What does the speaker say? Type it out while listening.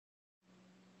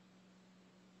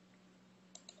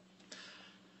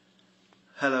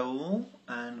Hello all,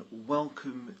 and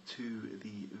welcome to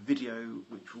the video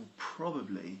which will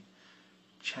probably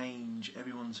change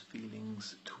everyone's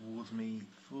feelings towards me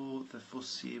for the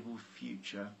foreseeable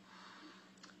future.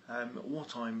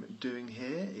 What I'm doing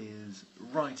here is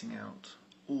writing out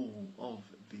all of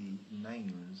the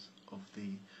names of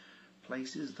the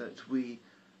places that we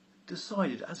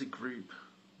decided as a group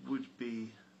would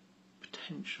be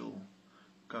potential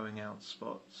going out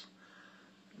spots.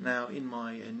 Now, in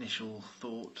my initial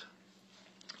thought,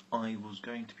 I was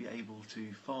going to be able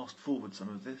to fast forward some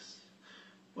of this,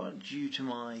 but due to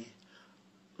my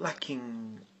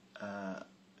lacking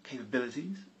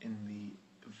capabilities in the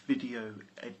video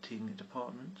editing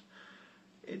department,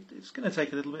 it's going to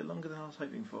take a little bit longer than I was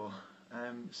hoping for.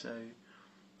 So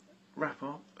wrap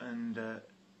up and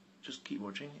just keep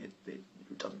watching.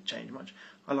 It doesn't change much.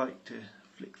 I like to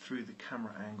flick through the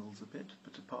camera angles a bit,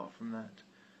 but apart from that,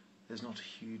 there's not a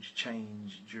huge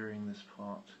change during this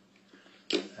part.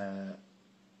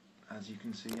 As you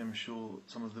can see, I'm sure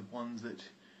some of the ones that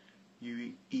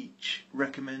you each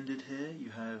recommended here, you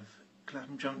have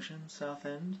Clapham Junction,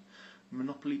 Southend,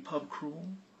 Monopoly Pub Crawl,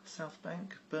 South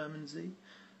Bank, Bermondsey.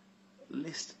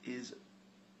 List is,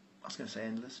 I was going to say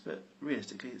endless, but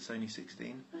realistically it's only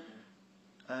 16.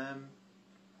 Yeah,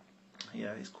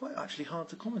 it's quite actually hard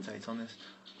to commentate on this.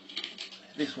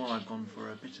 This one I've gone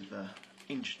for a bit of a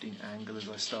interesting angle as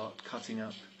I start cutting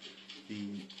up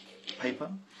the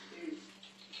paper.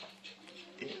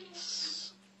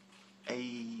 It's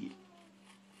I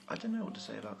don't know what to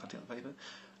say about cutting up the paper.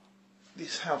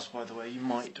 This house, by the way, you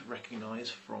might recognise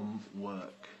from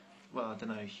work. Well, I don't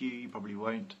know, Hugh, you probably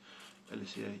won't.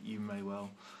 Alicia, you may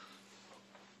well.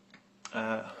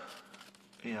 Yeah,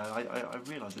 I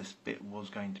realised this bit was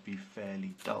going to be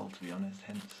fairly dull, to be honest,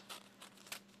 hence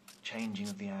changing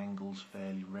of the angles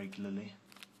fairly regularly.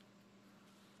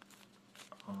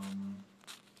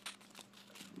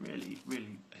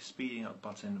 Really, a speeding up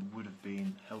button would have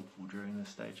been helpful during this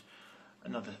stage.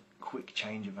 Another quick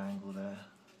change of angle there.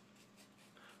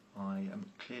 I am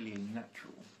clearly a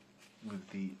natural with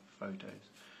the photos.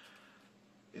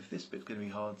 If this bit's going to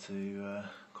be hard to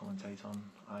commentate on,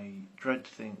 I dread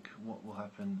to think what will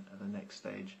happen at the next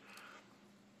stage.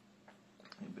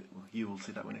 But, well, you will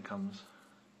see that when it comes.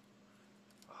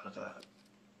 Oh, look at that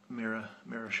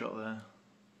mirror shot there.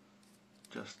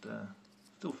 Just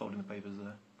still folding the papers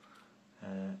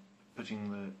there,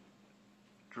 putting the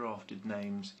drafted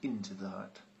names into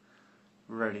that,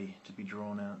 ready to be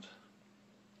drawn out.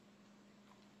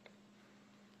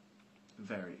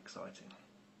 Very exciting.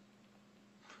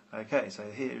 Okay,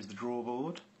 so here is the draw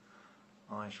board.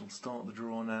 I shall start the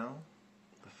draw now.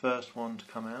 The first one to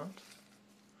come out,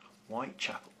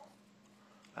 Whitechapel.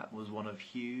 That was one of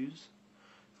Hugh's,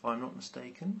 if I'm not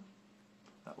mistaken.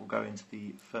 That will go into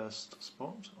the first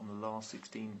spot on the last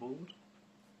 16 board.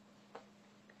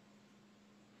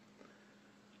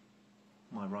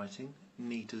 My writing,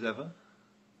 neat as ever.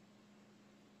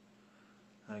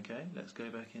 Okay, let's go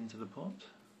back into the pot.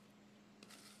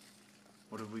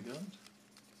 What have we got?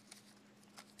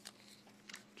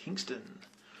 Kingston.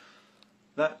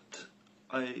 That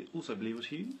I also believe was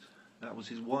Hughes. That was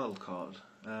his wild card.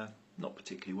 Not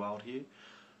particularly wild, Hugh,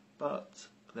 but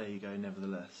there you go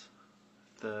nevertheless.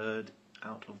 Third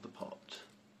out of the pot.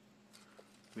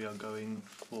 We are going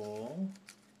for,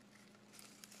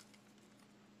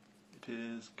 it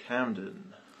is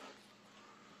Camden.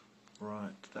 Right,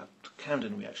 that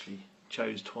Camden we actually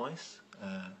chose twice.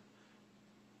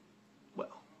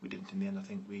 Well, we didn't in the end, I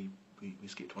think we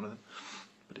skipped one of them,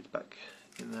 but it's back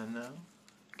in there now.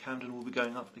 Camden will be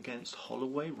going up against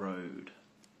Holloway Road.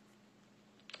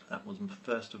 That was the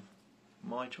first of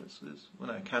my choices. Well,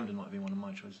 no, Camden might be one of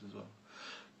my choices as well.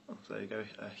 So there you go,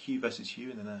 Hugh versus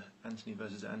Hugh, and then Anthony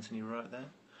versus Anthony right there.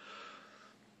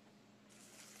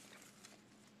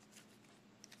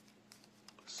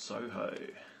 Soho,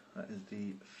 that is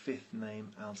the fifth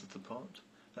name out of the pot.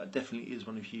 That definitely is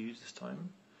one of Hugh's this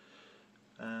time.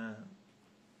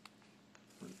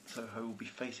 Soho will be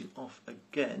facing off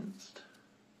against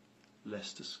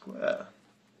Leicester Square.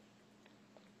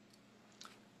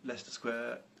 Leicester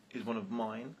Square is one of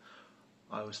mine.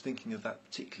 I was thinking of that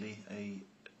particularly, a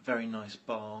very nice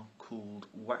bar called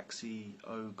Waxy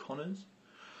O'Connor's,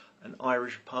 an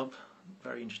Irish pub,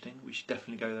 very interesting. We should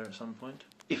definitely go there at some point,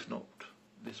 if not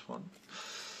this one.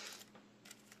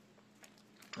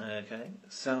 Okay,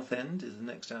 Southend is the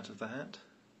next out of the hat.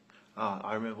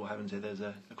 I remember what happened here. There's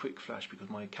a quick flash because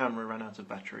my camera ran out of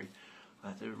battery. I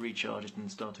had to recharge it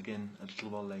and start again a little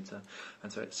while later.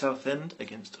 And so it's Southend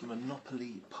against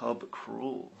Monopoly Pub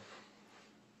Crawl.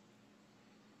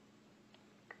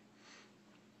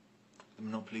 The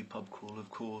Monopoly pub crawl, of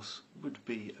course, would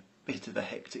be a bit of a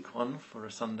hectic one for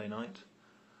a Sunday night.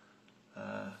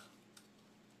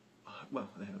 Well,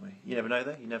 anyway, you never know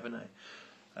though, you never know.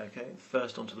 Okay,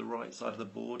 first onto the right side of the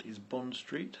board is Bond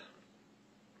Street.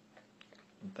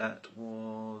 That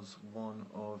was one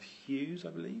of Hughes, I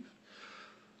believe.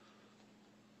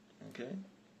 Okay,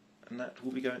 and that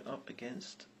will be going up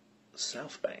against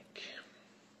South Bank.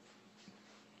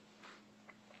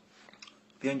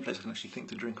 The only place I can actually think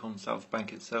to drink on South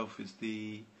Bank itself is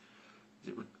is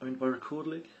it owned by Record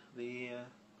League? The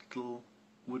little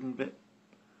wooden bit?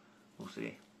 We'll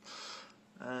see.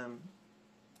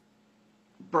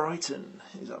 Brighton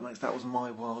is up next. That was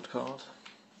my wild card.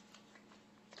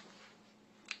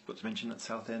 Got to mention that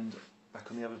Southend, back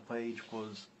on the other page,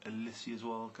 was Alicia's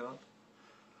wild card.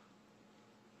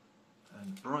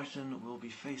 And Brighton will be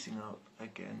facing up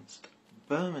against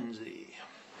Bermondsey.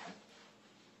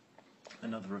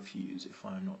 Another of Hughes, if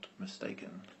I'm not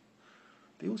mistaken.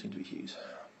 They all seem to be Hughes.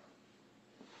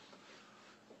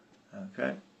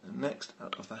 Okay, and next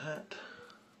out of the hat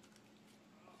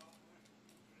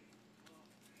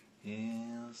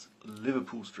is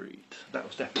Liverpool Street. That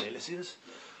was definitely Alicia's.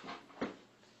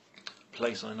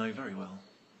 Place I know very well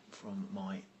from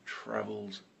my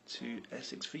travels to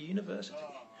Essex for university.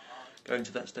 Going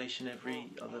to that station every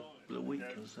other week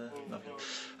was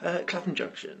lovely. Clapham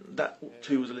Junction, that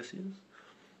too was Alicia's.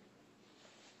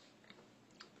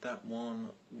 That one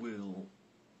will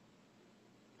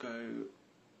go,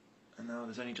 and now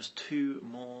there's only just two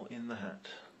more in the hat.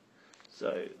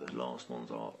 So the last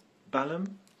ones are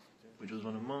Balham, which was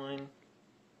one of mine,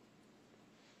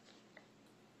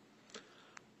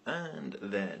 and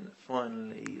then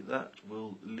finally that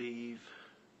will leave,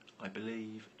 I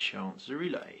believe, Chancery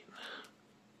Lane.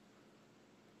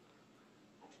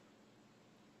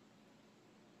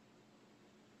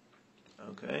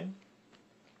 Okay,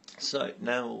 so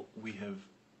now we have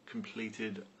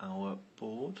completed our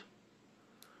board.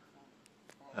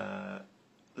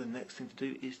 The next thing to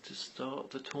do is to start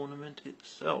the tournament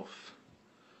itself.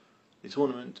 The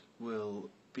tournament will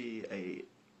be a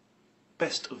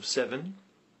best of 7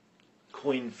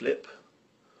 coin flip,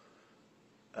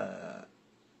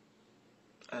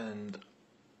 and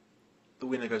the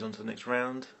winner goes on to the next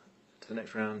round,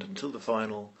 until the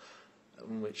final,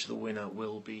 in which the winner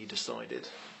will be decided.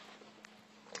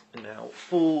 Now,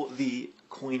 for the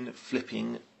coin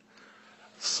flipping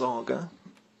saga,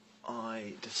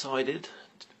 I decided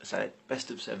to say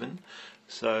best of 7,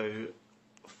 so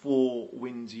 4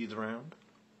 wins either round.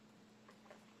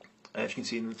 As you can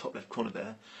see in the top left corner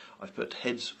there, I've put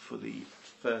heads for the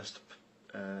first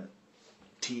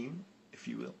team, if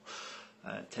you will,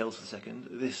 tails for the second.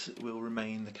 This will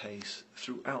remain the case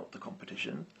throughout the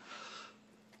competition.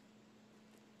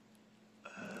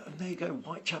 And there you go,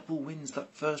 Whitechapel wins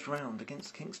that first round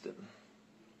against Kingston.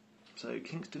 So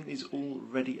Kingston is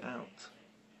already out.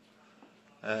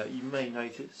 You may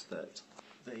notice that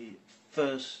the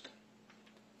first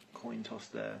coin toss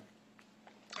there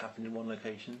happened in one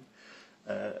location.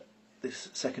 This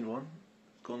second one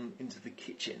gone into the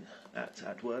kitchen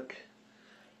at work.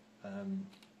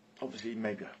 Obviously,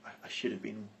 maybe I should have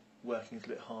been working a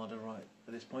little bit harder right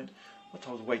at this point, but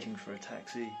I was waiting for a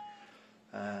taxi,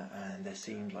 and there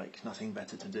seemed like nothing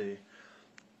better to do.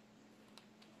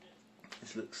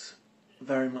 This looks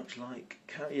very much like,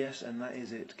 yes, and that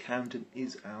is it. Camden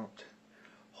is out.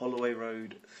 Holloway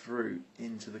Road through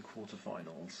into the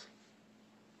quarterfinals.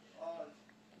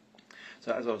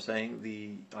 So as I was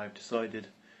saying, I've decided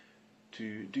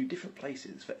to do different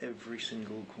places for every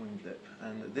single coin flip,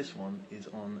 and this one is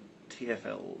on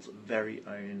TFL's very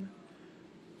own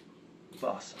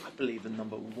bus. I believe the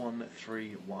number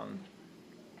 131.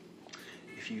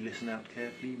 If you listen out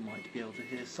carefully, you might be able to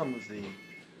hear some of the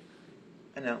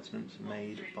announcements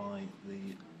made by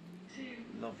the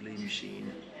lovely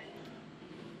machine.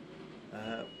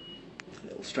 A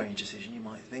little strange decision, you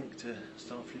might think, to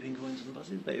start flipping coins on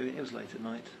buses, but it was late at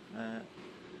night,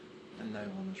 and no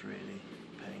one was really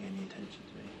paying any attention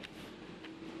to me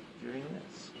during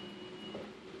this.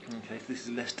 Okay, so this is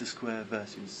Leicester Square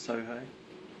versus Soho.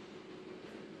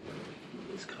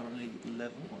 It's currently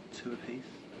level, 2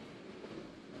 apiece.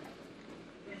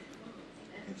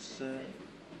 It's a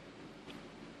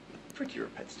pretty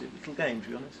repetitive little game, to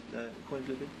be honest, coin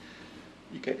flipping.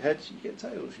 You get heads, you get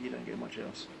tails, you don't get much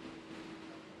else.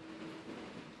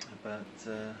 But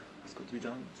it's got to be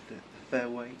done. It's the fair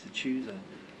way to choose a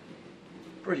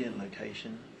brilliant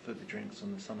location for the drinks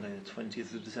on the Sunday the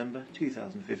 20th of December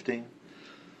 2015.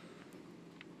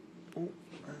 Oh,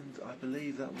 and I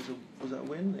believe that was that a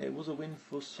win? It was a win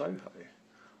for Soho.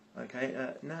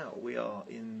 Okay, now we are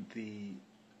in the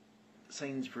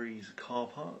Sainsbury's car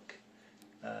park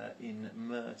in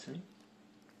Merton.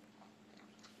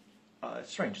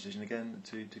 Strange decision again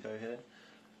to go here.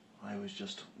 I was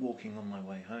just walking on my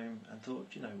way home and thought,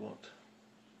 you know what,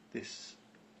 this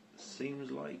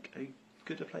seems like as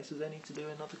good a place as any to do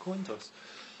another coin toss.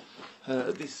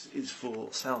 This is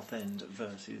for Southend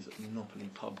versus Monopoly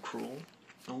Pub Crawl.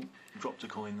 Oh, dropped a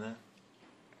coin there.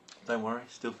 Don't worry,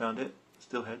 still found it,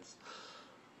 still heads.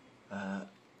 I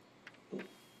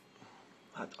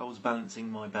was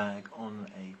balancing my bag on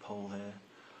a pole here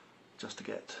just to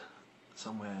get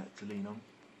somewhere to lean on.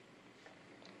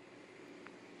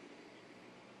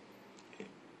 It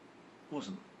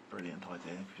wasn't a brilliant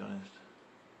idea, to be honest.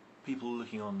 People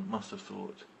looking on must have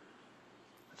thought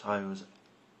that I was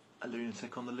a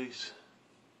lunatic on the loose.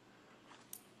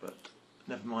 But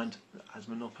never mind, as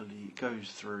Monopoly goes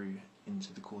through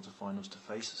into the quarterfinals to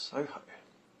face Soho.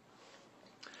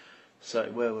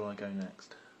 So where will I go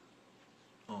next?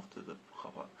 After the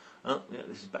car park. Oh, yeah,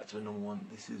 this is back to a normal one.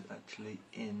 This is actually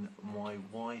in my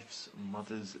wife's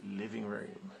mother's living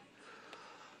room.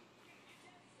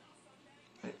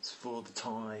 It's for the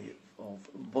tie of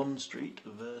Bond Street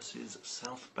versus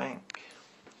South Bank.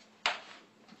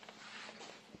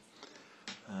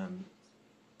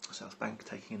 South Bank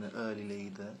taking an early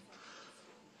lead there.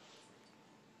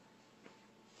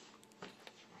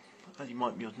 As you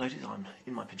might be able to notice, I'm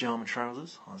in my pyjama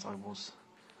trousers, as I was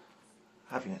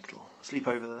having a little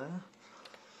sleepover there.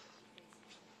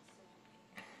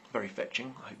 Very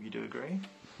fetching, I hope you do agree.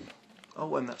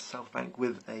 Oh, and that's South Bank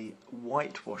with a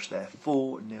whitewash there,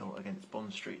 4-0 against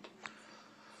Bond Street.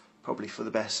 Probably for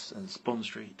the best, as Bond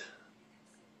Street,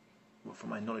 well, from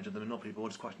my knowledge of the Monopoly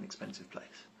board, is quite an expensive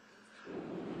place.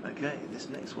 Okay, this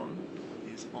next one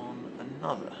is on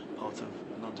another part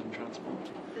of London transport.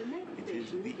 It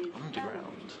is the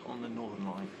Underground on the Northern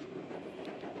Line.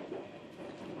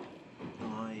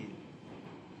 I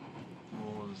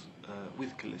was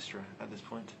with Callistra at this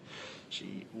point.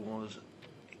 She was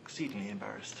exceedingly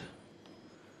embarrassed.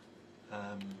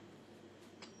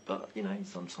 But, you know,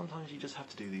 sometimes you just have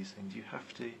to do these things. You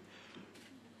have to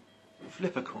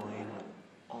flip a coin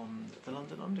on the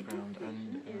London Underground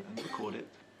and record it.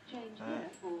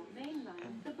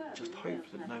 And just hope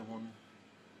that no one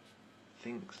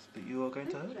thinks that you are going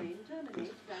to hurt them, because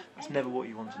that's never what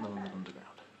you want on the London Underground.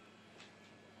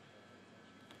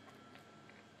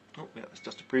 Oh yeah, that's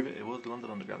just to prove it, it was the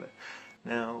London Underground there.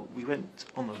 Now, we went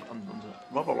on the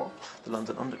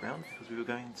London Underground because we were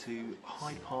going to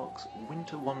Hyde Park's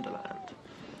Winter Wonderland.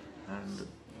 And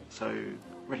so,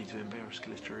 ready to embarrass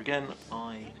Callistra again,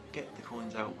 I get the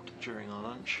coins out during our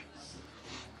lunch.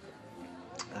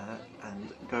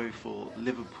 And go for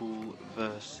Liverpool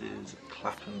versus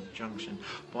Clapham Junction.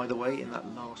 By the way, in that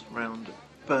last round,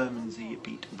 Bermondsey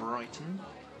beat Brighton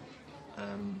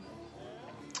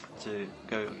to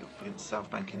go up against South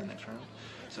Bank in the next round.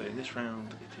 So in this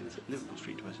round, it is Liverpool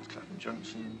Street versus Clapham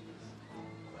Junction,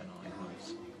 and I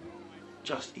was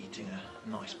just eating a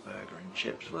nice burger and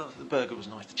chips. Well, the burger was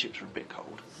nice, the chips were a bit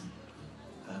cold.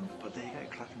 But there you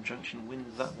go, Clapham Junction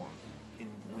wins that one in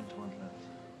Winter Wonderland.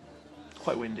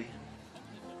 Quite windy.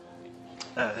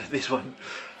 This one,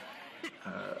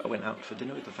 I went out for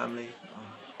dinner with the family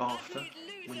after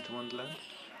Winter Wonderland.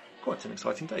 Quite an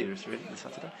exciting day, really, this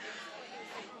Saturday.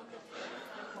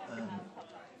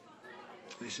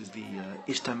 This is the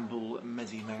Istanbul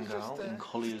Mezi Mangal in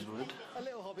Collier's Wood.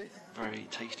 Very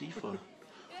tasty for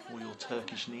all your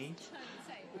Turkish needs.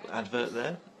 Advert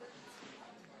there.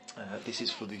 This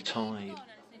is for the tie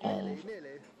of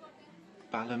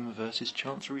Balham versus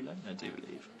Chancery Lane, I do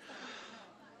believe.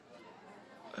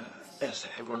 Yes,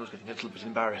 everyone was getting a little bit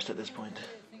embarrassed at this point.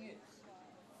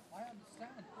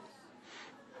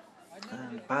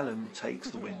 And Balham takes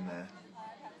the win there.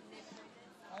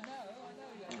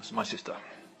 That's my sister.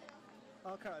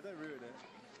 Okay, don't ruin it.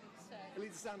 At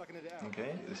least it sounds like an edit out.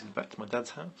 Okay, this is back to my dad's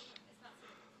house.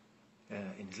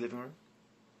 In his living room.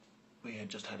 We had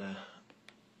just had a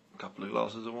couple of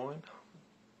glasses of wine.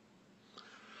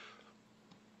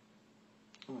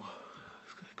 Ooh,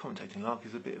 commentating lark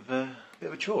is a bit of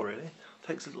a chore, really.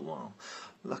 Takes a little while.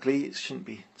 Luckily, it shouldn't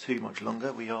be too much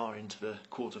longer. We are into the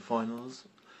quarter-finals.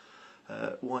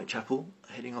 Whitechapel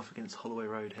heading off against Holloway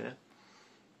Road here.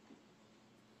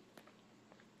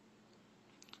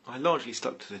 I largely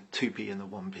stuck to the 2p and the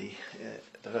 1p.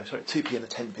 Sorry, 2p and the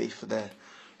 10p for their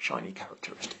shiny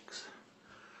characteristics.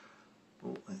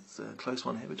 Oh, it's a close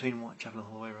one here between Whitechapel and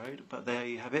Holloway Road, but there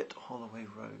you have it. Holloway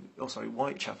Road. Oh, sorry,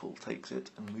 Whitechapel takes it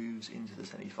and moves into the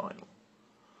semi-final.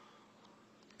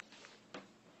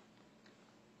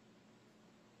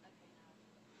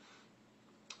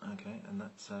 Okay, and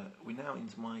that's we're now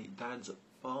into my dad's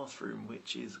bathroom,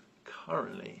 which is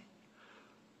currently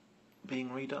being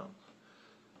redone.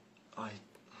 I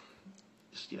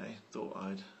just, thought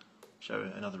I'd show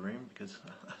another room, because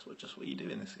that's just what you do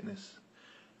in this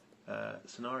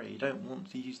scenario. You don't want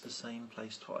to use the same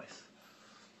place twice,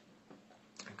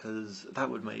 because that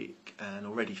would make an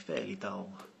already fairly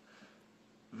dull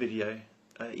video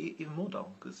even more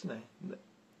dull. Because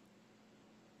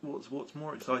what's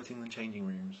more exciting than changing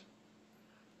rooms?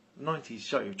 The 90s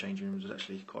show of changing rooms was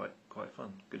actually quite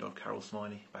fun. Good old Carol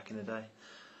Smiley back in the day.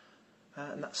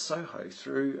 And that's Soho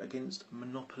through against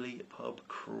Monopoly Pub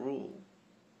Crawl.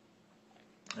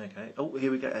 Okay. Oh,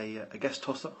 here we get a guest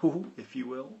tosser, if you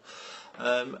will.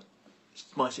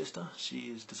 My sister. She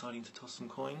is deciding to toss some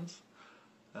coins.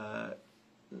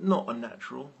 Not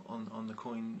unnatural on the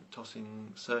coin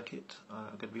tossing circuit,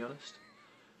 I'm going to be honest.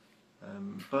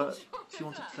 But she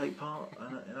wanted to take part,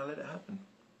 and I let it happen.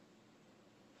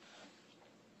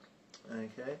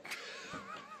 Okay.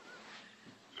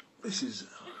 This is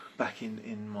back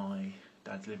in my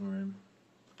dad's living room.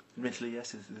 Admittedly,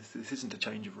 yes, this isn't a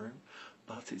change of room,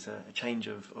 but it's a change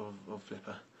of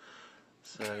flipper.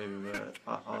 So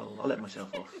I'll let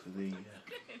myself off for the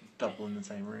double in the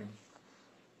same room.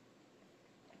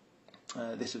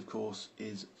 This, of course,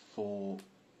 is for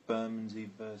Bermondsey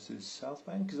versus South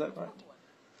Bank, is that right?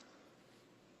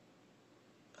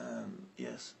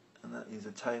 Yes, and that is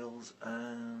a tails,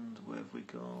 and where have we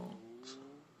got?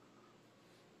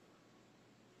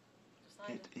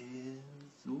 It is...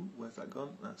 Ooh, where's that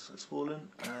gone? That's fallen,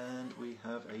 and we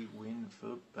have a win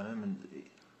for Bermondsey.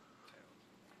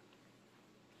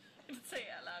 Say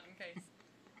it out loud in case.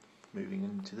 Moving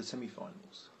into the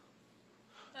semi-finals.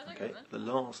 Okay, Okay, the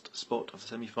last spot of the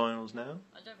semi-finals now.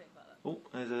 I don't think about that. Oh,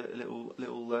 there's a little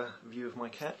view of my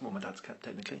cat. Well, my dad's cat,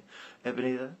 technically.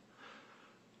 Ebony there.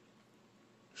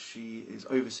 She is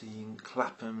overseeing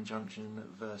Clapham Junction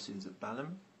versus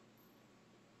Balham.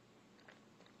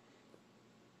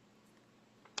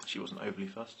 She wasn't overly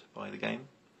fussed by the game.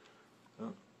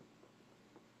 Oh.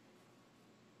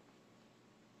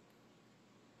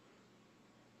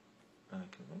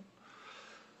 Okay.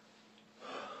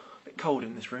 A bit cold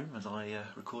in this room as I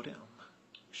record it. I'm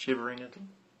shivering a little.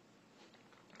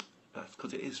 That's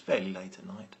because it is fairly late at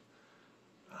night.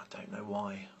 I don't know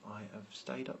why I have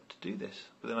stayed up to do this,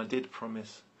 but then I did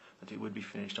promise that it would be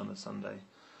finished on the Sunday,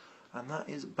 and that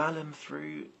is Balham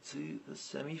through to the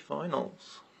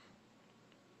semi-finals.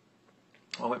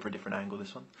 I went for a different angle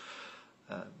this one,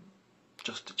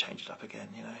 just to change it up again.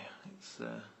 It's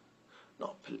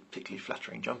not a particularly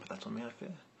flattering jumper that's on me, I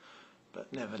fear,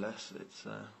 but nevertheless it's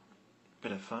a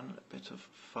bit of fun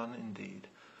indeed.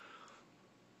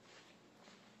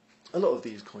 A lot of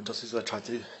these coin tosses I try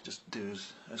to just do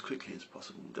as quickly as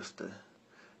possible, just to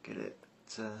get it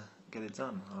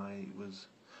done. I was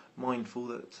mindful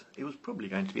that it was probably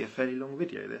going to be a fairly long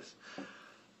video. This.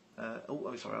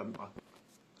 Sorry, I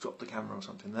dropped the camera or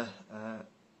something there.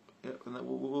 And what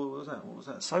was that? What was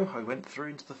that? Soho went through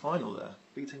into the final there,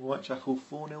 beating Whitechapel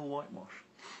 4-0 whitewash.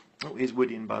 Oh, here's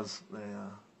Woody and Buzz. They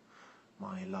are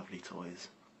my lovely toys.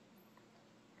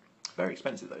 Very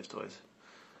expensive, those toys.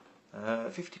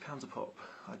 £50 a pop.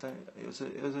 It was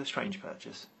a strange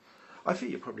purchase. I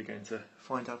think you're probably going to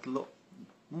find out a lot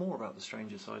more about the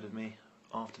stranger side of me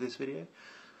after this video.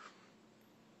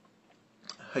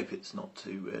 I hope it's not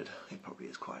too weird. It probably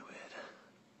is quite weird.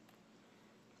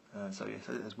 So yes,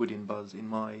 there's Woody and Buzz in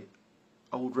my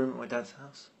old room at my dad's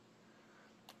house,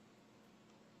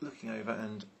 looking over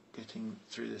and getting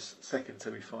through this second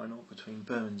semi-final between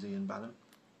Bermondsey and Balham.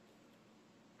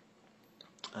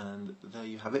 And there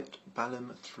you have it,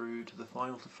 Balham through to the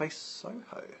final to face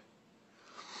Soho.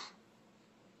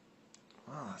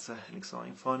 Wow, that's an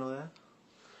exciting final there.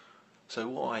 So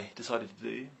what I decided to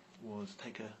do was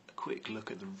take a quick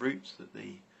look at the routes that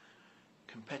the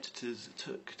competitors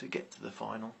took to get to the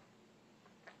final.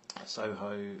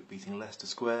 Soho beating Leicester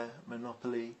Square,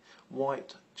 Monopoly,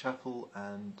 Whitechapel,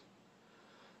 and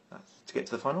that's to get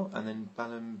to the final, and then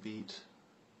Balham beat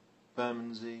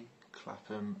Bermondsey,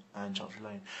 Clapham and Chancery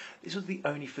Lane. This was the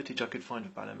only footage I could find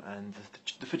of Balham, and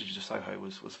the footage of Soho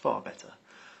was far better.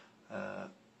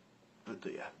 But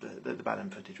the Balham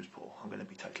footage was poor, I'm going to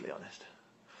be totally honest.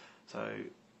 So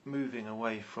moving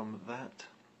away from that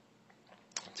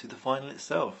to the final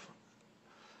itself.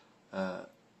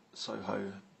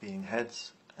 Soho being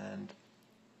heads and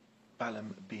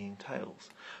Balham being tails.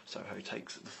 Soho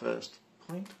takes the first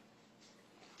point,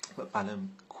 but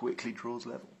Balham quickly draws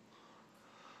level.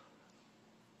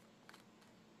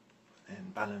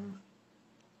 And Balham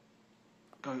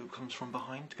comes from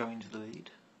behind to go into the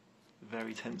lead.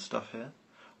 Very tense stuff here.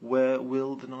 Where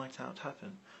will the night out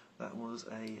happen? That was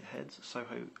a heads,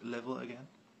 Soho level again.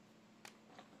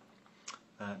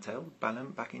 Tail,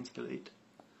 Balham back into the lead.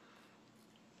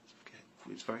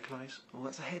 It's very close. Well,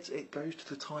 that's a heads. It goes to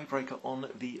the tiebreaker on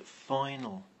the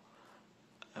final.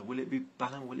 Will it be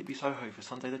Balham? Will it be Soho for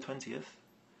Sunday the 20th?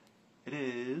 It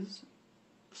is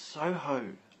Soho,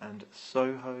 and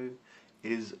Soho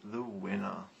is the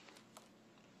winner.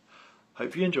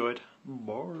 Hope you enjoyed.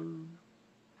 Bye.